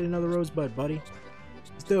gotta go get another rosebud, buddy.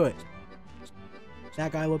 Let's do it.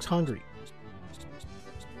 That guy looks hungry.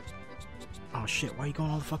 Oh shit, why are you going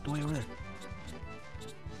all the fucked way over there?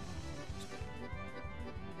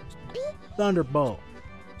 Thunderbolt.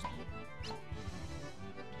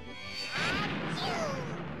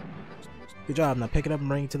 Good job. Now pick it up and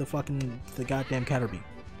bring it to the goddamn Caterpie.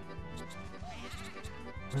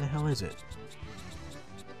 Where the hell is it?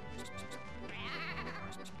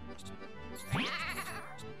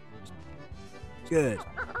 Good.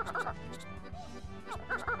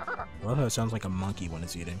 I love how it sounds like a monkey when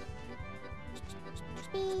it's eating.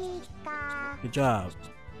 Pika. Good job.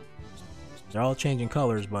 They're all changing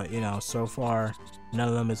colors, but, you know, so far, none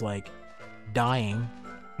of them is, like, dying.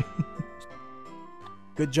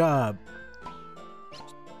 Good job.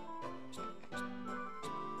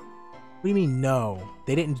 What do you mean, no?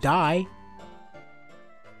 They didn't die.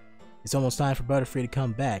 It's almost time for Butterfree to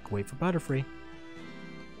come back. Wait for Butterfree.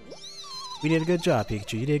 We did a good job,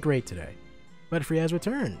 Pikachu. You did great today. Butterfree has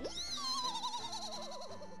returned.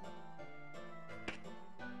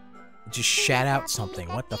 It just shat out something.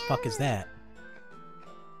 What the fuck is that?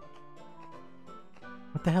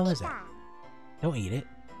 What the hell is that? Don't eat it.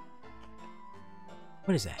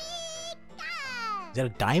 What is that? Is that a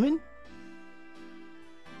diamond?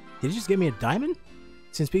 Did it just give me a diamond?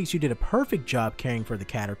 Since Pikachu did a perfect job caring for the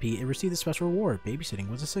Caterpie, it received a special reward.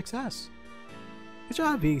 Babysitting was a success. Good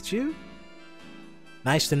job, Pikachu.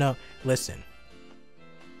 Nice to know. Listen.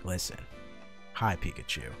 Listen. Hi,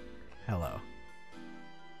 Pikachu. Hello.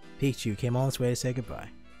 Pikachu came all this way to say goodbye.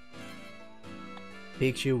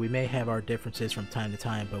 Pikachu, we may have our differences from time to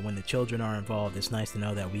time, but when the children are involved, it's nice to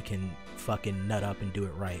know that we can fucking nut up and do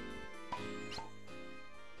it right.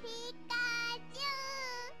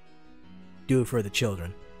 Do it for the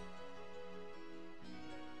children.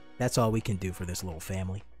 That's all we can do for this little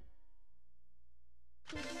family.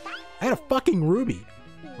 I got a fucking ruby!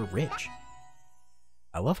 We're rich.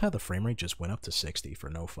 I love how the frame rate just went up to 60 for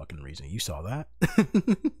no fucking reason. You saw that?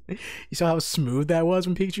 You saw how smooth that was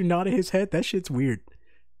when Pikachu nodded his head? That shit's weird.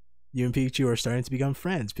 You and Pikachu are starting to become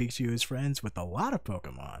friends. Pikachu is friends with a lot of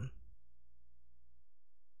Pokemon.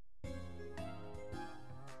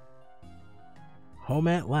 Home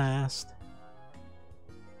at last.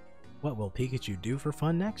 What will Pikachu do for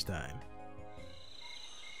fun next time?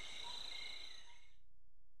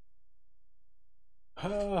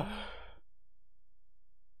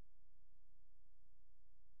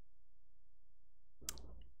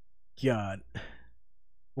 God.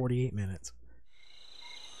 48 minutes.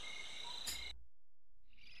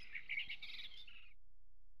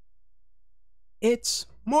 It's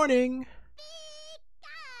morning!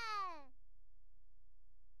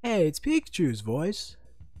 Hey, it's Pikachu's voice.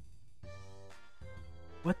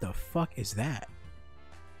 What the fuck is that?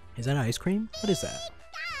 Is that ice cream? What is that?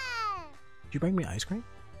 Did you bring me ice cream?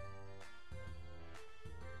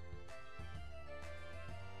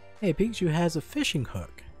 Hey, Pikachu has a fishing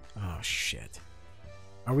hook. Oh shit.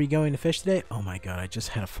 Are we going to fish today? Oh my god, I just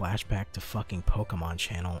had a flashback to fucking Pokemon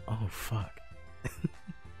Channel. Oh fuck.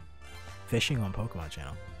 Fishing on Pokemon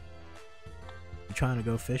Channel. You trying to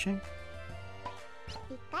go fishing?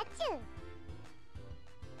 Pikachu.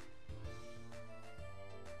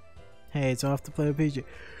 Hey, it's off to play with Pikachu.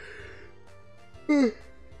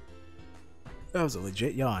 That was a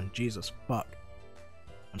legit yawn. Jesus fuck.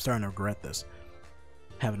 I'm starting to regret this.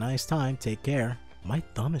 Have a nice time. Take care. My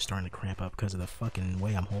thumb is starting to cramp up because of the fucking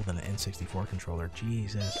way I'm holding the N64 controller.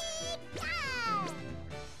 Jesus.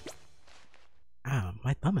 Ow,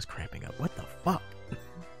 my thumb is cramping up. What the fuck?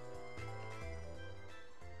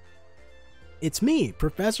 It's me,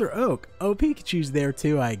 Professor Oak. Oh, Pikachu's there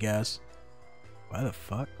too, I guess. Why the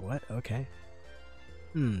fuck? What? Okay.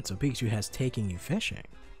 So Pikachu has taken you fishing.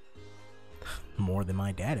 More than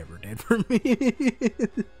my dad ever did for me.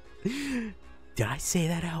 Did I say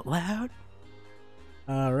that out loud?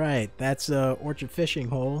 Alright, that's Orchard Fishing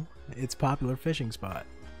Hole. It's a popular fishing spot.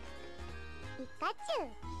 Pikachu.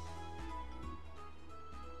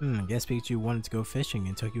 I guess Pikachu wanted to go fishing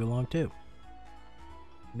and took you along too.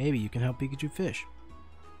 Maybe you can help Pikachu fish.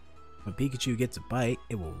 When Pikachu gets a bite,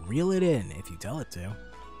 it will reel it in if you tell it to.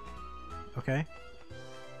 Okay.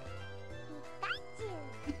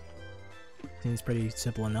 Pikachu. Seems pretty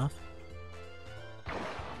simple enough.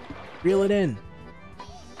 Reel it in.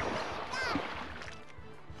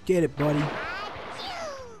 Get it, buddy.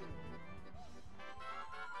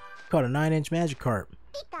 Caught a 9-inch Magikarp.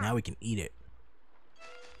 Now we can eat it.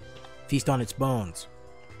 Feast on its bones.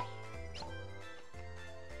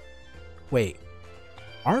 Wait.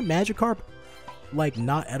 Aren't Magikarp, like,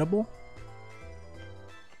 not edible?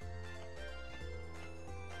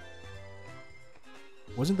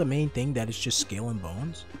 Wasn't the main thing that it's just scale and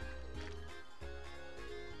bones?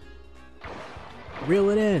 Reel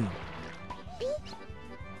it in.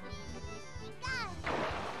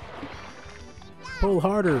 Pull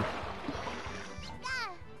harder.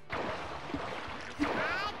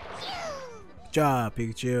 job,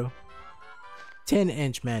 Pikachu.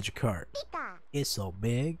 10-inch Magikarp. Pika. It's so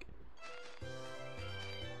big.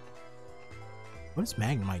 What is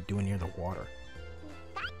Magnemite doing near the water?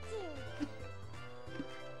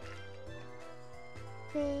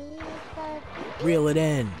 Pikachu. Reel it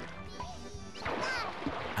in.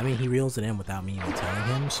 I mean, he reels it in without me even telling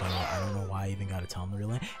him, so I don't know why I even gotta tell him to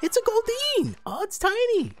reel it in. It's a Goldeen! Oh, it's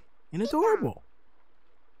tiny and adorable.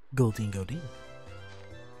 Goldeen, Goldeen.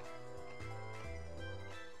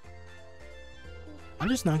 I'm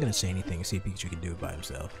just not gonna say anything and see if Pikachu can do it by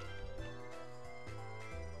himself.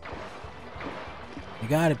 You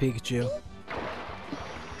got it, Pikachu.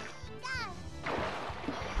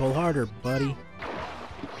 Pull harder, buddy.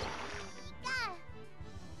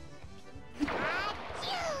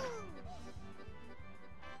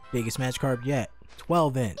 Biggest Magikarp yet.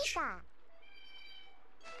 12-inch.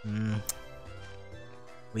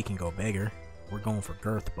 We can go bigger. We're going for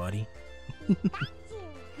girth, buddy.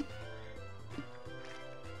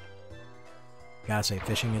 Gotta say,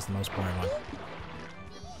 fishing is the most boring one.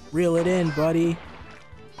 Reel it in, buddy.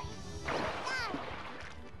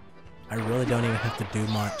 I really don't even have to do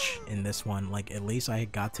much in this one. Like, at least I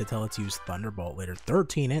got to tell it to use Thunderbolt later.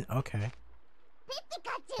 13 in. Okay.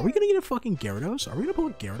 Are we gonna get a fucking Gyarados? Are we gonna pull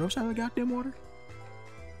a Gyarados out of the goddamn water?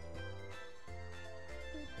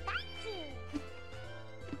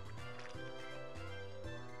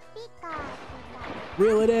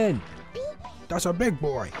 Reel it in. That's a big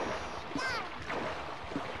boy.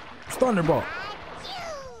 It's Thunderbolt.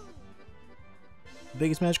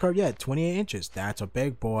 Biggest Magikarp yet. 28 inches. That's a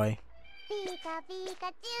big boy.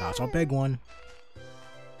 That's a big one.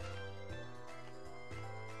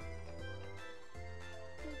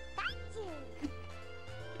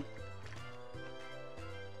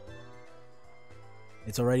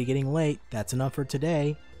 It's already getting late. That's enough for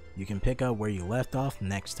today. You can pick up where you left off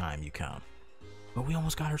next time you come. But we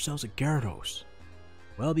almost got ourselves a Gyarados.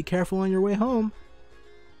 Well, be careful on your way home.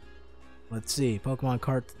 Let's see. Pokemon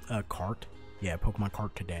cart. Yeah, Pokemon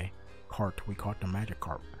cart today. Cart. We caught the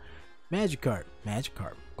Magikarp. Magikarp.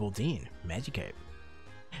 Magikarp. Goldeen. Magikarp.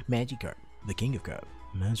 Magikarp. The King of Carp.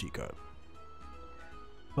 Magikarp.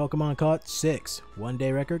 Pokemon caught 6. 1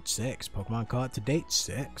 day record 6. Pokemon caught to date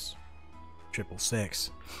 6.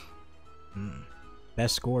 666.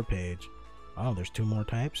 Best score page. Oh, there's 2 more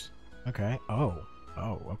types? Okay. Oh,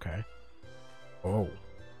 okay. Oh.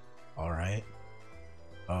 Alright.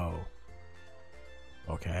 Oh.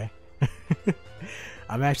 Okay.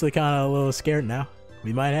 I'm actually kind of a little scared now.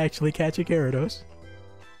 We might actually catch a Gyarados.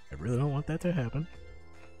 I really don't want that to happen.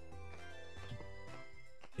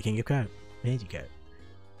 The King of Carp. Magikarp.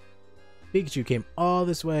 Pikachu came all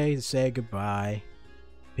this way to say goodbye.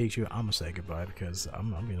 Pikachu, I'm gonna say goodbye because I'm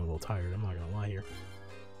getting a little tired. I'm not gonna lie here.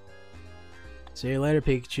 See you later,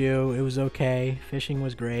 Pikachu. It was okay. Fishing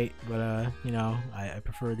was great, but you know, I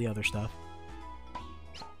prefer the other stuff.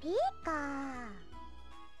 Pika.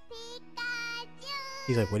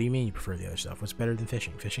 He's like, what do you mean you prefer the other stuff? What's better than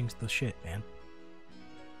fishing? Fishing's the shit, man.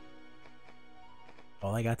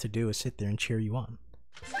 All I got to do is sit there and cheer you on.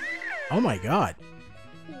 Oh my god.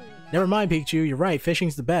 Never mind, Pikachu. You're right.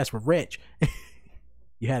 Fishing's the best. We're rich.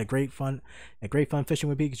 You had a great fun fishing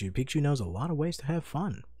with Pikachu. Pikachu knows a lot of ways to have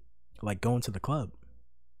fun, like going to the club.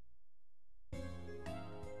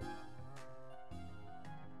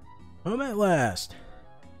 Home at last.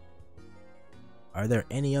 Are there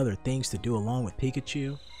any other things to do along with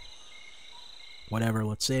Pikachu? Whatever,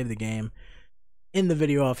 let's save the game. End the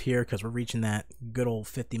video off here because we're reaching that good old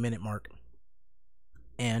 50-minute mark.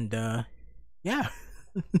 And, yeah.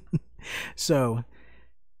 So,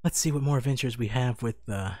 let's see what more adventures we have with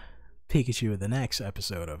Pikachu in the next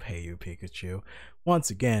episode of Hey You Pikachu. Once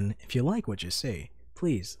again, if you like what you see,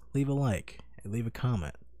 please leave a like and leave a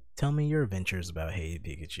comment. Tell me your adventures about Hey You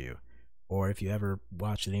Pikachu. Or if you ever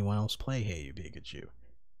watched anyone else play Hey You Pikachu.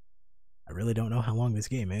 I really don't know how long this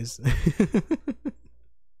game is.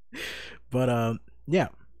 But, yeah.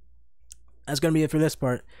 That's gonna be it for this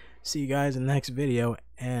part. See you guys in the next video.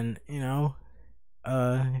 And, you know,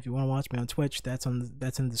 if you want to watch me on Twitch, that's in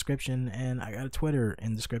the description. And I got a Twitter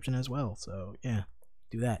in the description as well. So, yeah,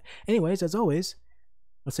 do that. Anyways, as always,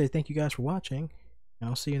 let's say thank you guys for watching. And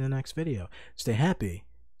I'll see you in the next video. Stay happy,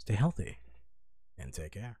 stay healthy, and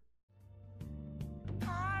take care.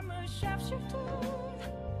 I'm a sharpshooter.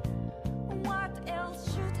 What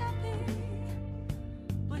else should I be?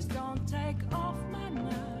 Please don't take all